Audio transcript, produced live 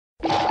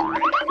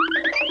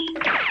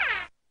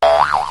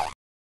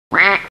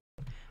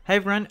Hi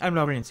everyone, I'm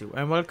Lorenzo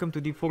and welcome to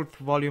the fourth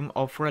volume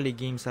of rally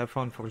games I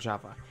found for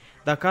Java.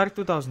 Dakar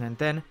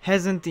 2010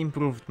 hasn't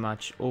improved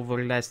much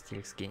over last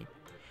year's game.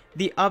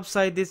 The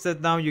upside is that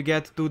now you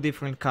get two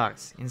different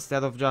cars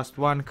instead of just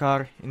one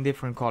car in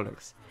different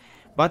colors.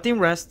 But in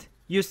rest,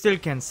 you still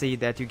can say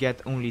that you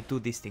get only two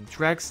distinct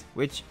tracks,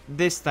 which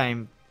this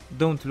time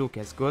don't look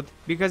as good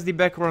because the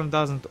background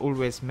doesn't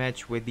always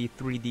match with the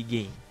 3D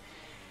game.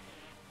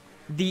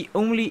 The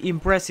only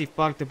impressive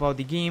part about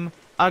the game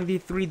are the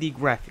 3D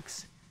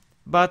graphics.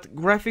 But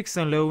graphics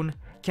alone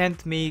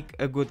can't make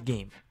a good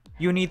game.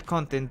 You need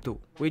content too,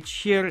 which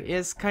here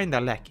is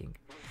kinda lacking.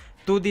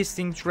 Two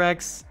distinct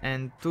tracks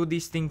and two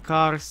distinct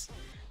cars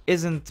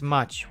isn't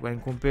much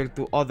when compared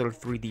to other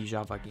 3D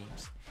Java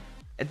games.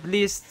 At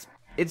least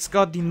it's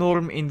got the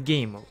norm in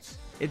game modes.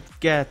 It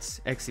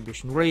gets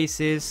exhibition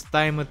races,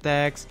 time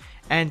attacks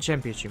and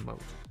championship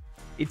mode.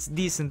 It's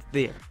decent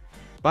there.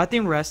 But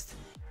in rest,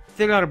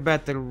 there are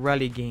better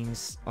rally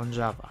games on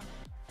Java.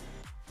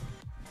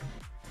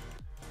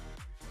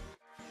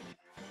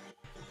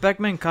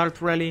 PacMan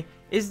Kart Rally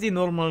is the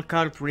normal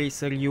kart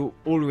racer you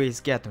always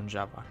get on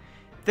Java.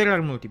 There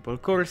are multiple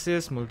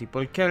courses,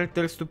 multiple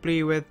characters to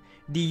play with,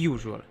 the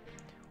usual.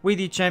 With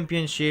the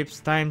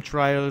championships, time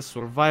trials,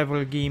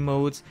 survival game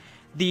modes,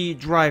 the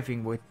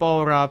driving with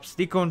power-ups,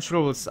 the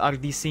controls are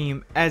the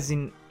same as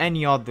in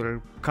any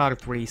other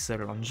kart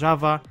racer on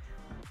Java.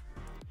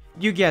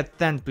 You get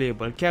 10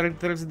 playable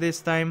characters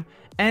this time,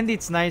 and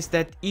it's nice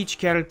that each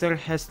character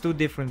has two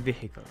different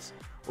vehicles.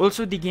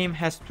 Also, the game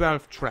has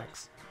 12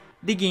 tracks.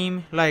 The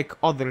game, like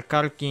other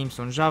kart games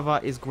on Java,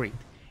 is great.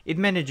 It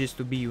manages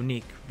to be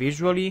unique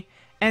visually,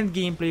 and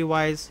gameplay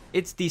wise,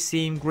 it's the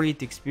same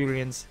great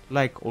experience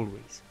like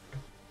always.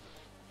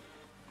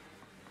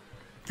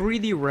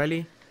 3D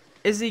Rally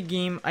is a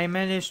game I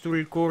managed to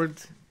record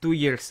 2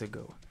 years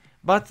ago,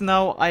 but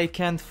now I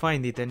can't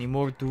find it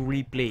anymore to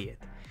replay it,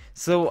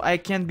 so I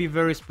can't be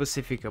very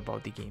specific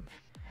about the game.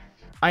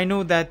 I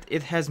know that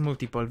it has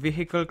multiple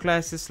vehicle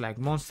classes like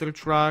monster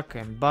truck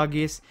and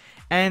buggies,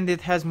 and it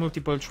has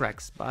multiple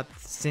tracks, but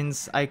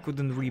since I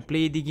couldn't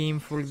replay the game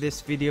for this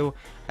video,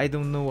 I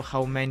don't know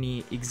how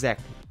many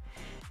exactly.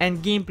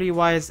 And gameplay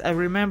wise, I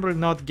remember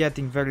not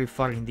getting very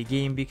far in the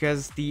game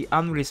because the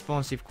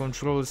unresponsive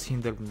controls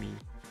hindered me.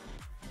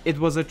 It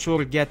was a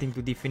chore getting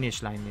to the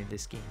finish line in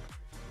this game.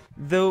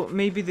 Though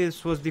maybe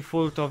this was the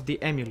fault of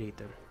the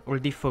emulator or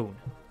the phone.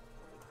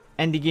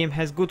 And the game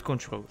has good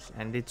controls,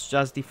 and it's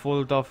just the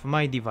fault of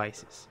my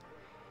devices.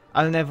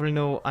 I'll never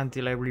know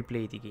until I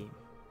replay the game.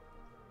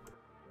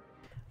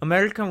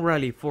 American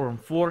Rally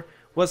 4-on-4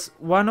 was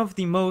one of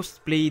the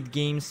most played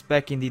games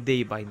back in the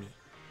day by me.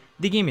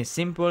 The game is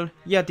simple,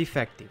 yet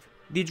effective.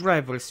 The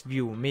driver's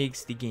view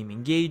makes the game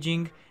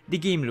engaging, the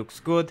game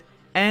looks good,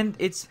 and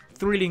it's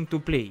thrilling to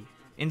play,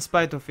 in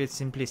spite of its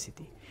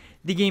simplicity.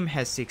 The game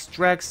has 6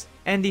 tracks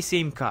and the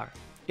same car.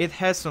 It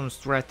has some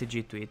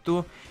strategy to it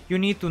too. You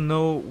need to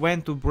know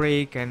when to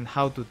brake and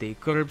how to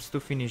take curbs to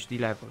finish the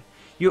level.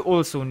 You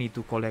also need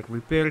to collect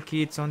repair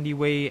kits on the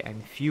way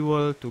and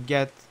fuel to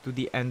get to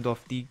the end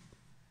of the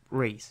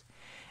race.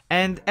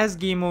 And as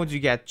game modes you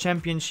get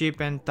championship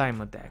and time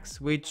attacks,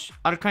 which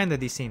are kinda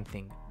the same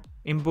thing.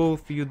 In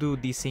both you do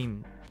the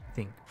same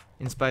thing,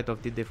 in spite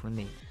of the different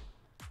name.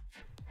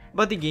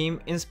 But the game,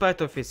 in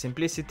spite of its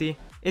simplicity,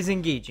 is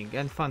engaging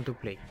and fun to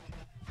play.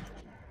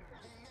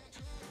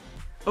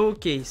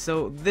 Okay,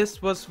 so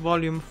this was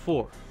volume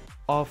 4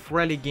 of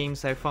rally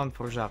games I found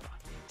for Java.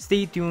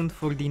 Stay tuned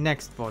for the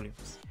next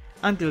volumes.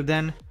 Until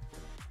then,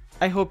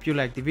 I hope you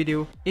liked the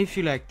video. If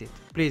you liked it,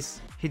 please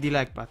hit the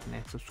like button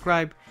and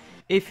subscribe.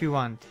 If you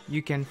want,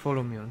 you can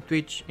follow me on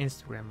Twitch,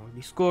 Instagram or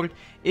Discord.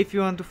 If you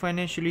want to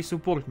financially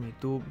support me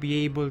to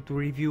be able to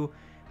review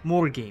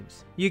more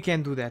games, you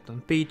can do that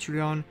on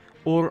Patreon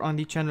or on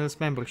the channel's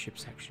membership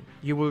section.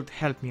 You would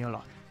help me a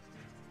lot.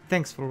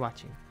 Thanks for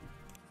watching.